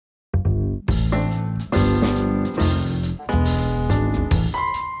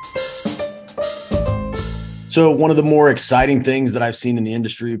So one of the more exciting things that I've seen in the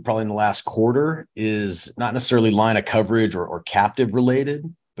industry, probably in the last quarter, is not necessarily line of coverage or captive related,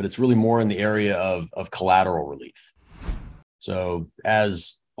 but it's really more in the area of collateral relief. So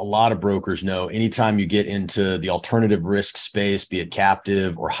as a lot of brokers know, anytime you get into the alternative risk space, be it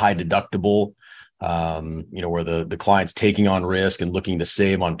captive or high deductible, where the client's taking on risk and looking to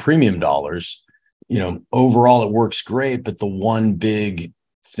save on premium dollars, overall it works great. But the one big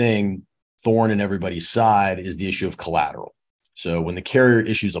thorn in everybody's side is the issue of collateral. So when the carrier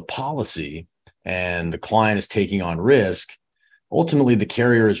issues a policy and the client is taking on risk, ultimately the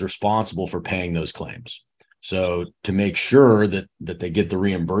carrier is responsible for paying those claims. So to make sure that they get the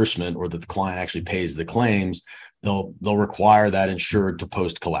reimbursement or that the client actually pays the claims, they'll require that insured to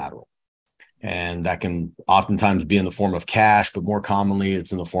post collateral. And that can oftentimes be in the form of cash, but more commonly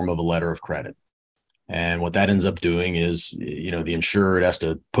it's in the form of a letter of credit. And what that ends up doing is, the insured has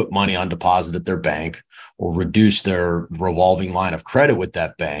to put money on deposit at their bank or reduce their revolving line of credit with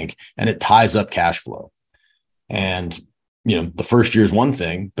that bank, and it ties up cash flow. And, the first year is one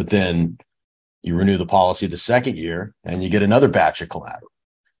thing, but then you renew the policy the second year and you get another batch of collateral.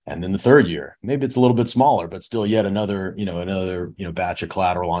 And then the third year, maybe it's a little bit smaller, but still yet another batch of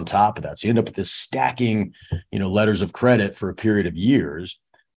collateral on top of that. So you end up with this stacking, letters of credit for a period of years.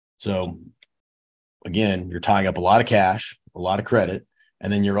 So again, you're tying up a lot of cash, a lot of credit,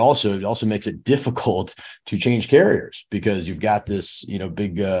 and then it also makes it difficult to change carriers because you've got this,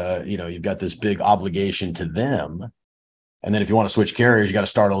 you've got this big obligation to them. And then if you want to switch carriers, you got to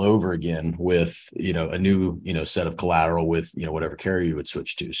start all over again with, a new, set of collateral with, whatever carrier you would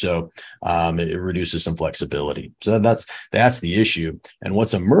switch to. So it reduces some flexibility. So that's the issue. And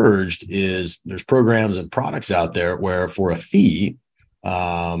what's emerged is there's programs and products out there where for a fee,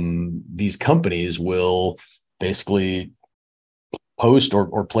 these companies will basically post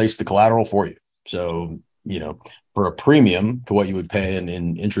or place the collateral for you. So, for a premium to what you would pay in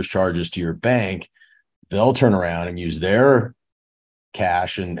interest charges to your bank, they'll turn around and use their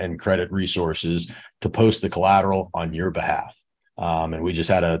cash and credit resources to post the collateral on your behalf. And we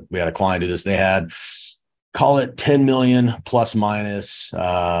had a client do this. They had, call it 10 million plus minus,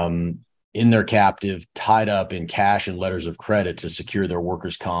 in their captive, tied up in cash and letters of credit to secure their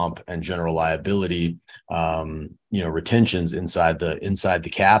workers' comp and general liability, retentions inside the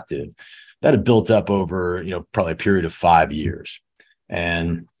captive that had built up over, probably a period of 5 years.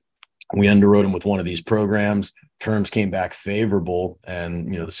 And we underwrote them with one of these programs. Terms came back favorable, and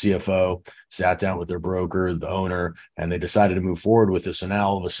the CFO sat down with their broker, the owner, and they decided to move forward with this. So now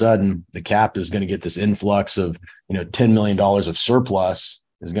all of a sudden, the captive is going to get this influx of $10 million of surplus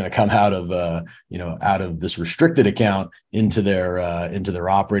is going to come out of this restricted account into their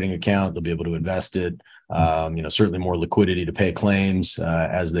operating account. They'll be able to invest it. Certainly more liquidity to pay claims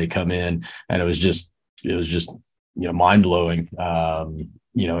as they come in, and it was just mind blowing.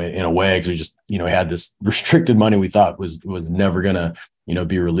 In a way, because we just, had this restricted money we thought was never gonna,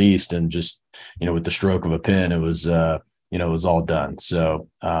 be released, and just, with the stroke of a pen, it was all done. So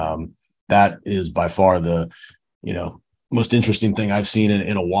that is by far the, most interesting thing I've seen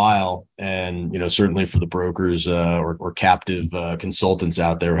in a while. And, certainly for the brokers or captive consultants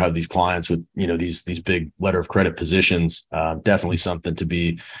out there who have these clients with, these big letter of credit positions, definitely something to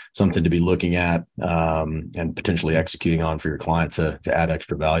be looking at and potentially executing on for your client to add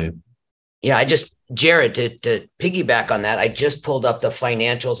extra value. Yeah, Jared, to piggyback on that, I just pulled up the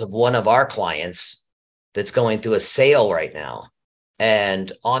financials of one of our clients that's going through a sale right now.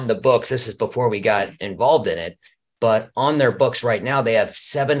 And on the books, this is before we got involved in it, but on their books right now, they have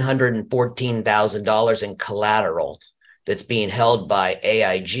 $714,000 in collateral that's being held by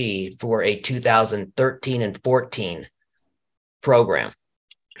AIG for a 2013 and 14 program.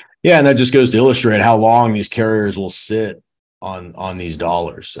 Yeah, and that just goes to illustrate how long these carriers will sit on these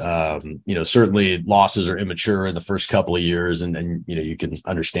dollars. Certainly losses are immature in the first couple of years, and you can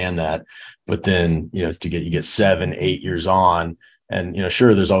understand that. But then you get 7-8 years on, and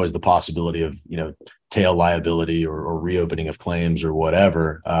sure, there's always the possibility of tail liability or reopening of claims or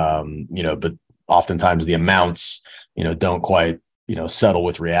whatever. But oftentimes the amounts don't quite settle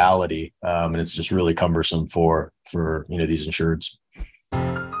with reality, and it's just really cumbersome for these insureds.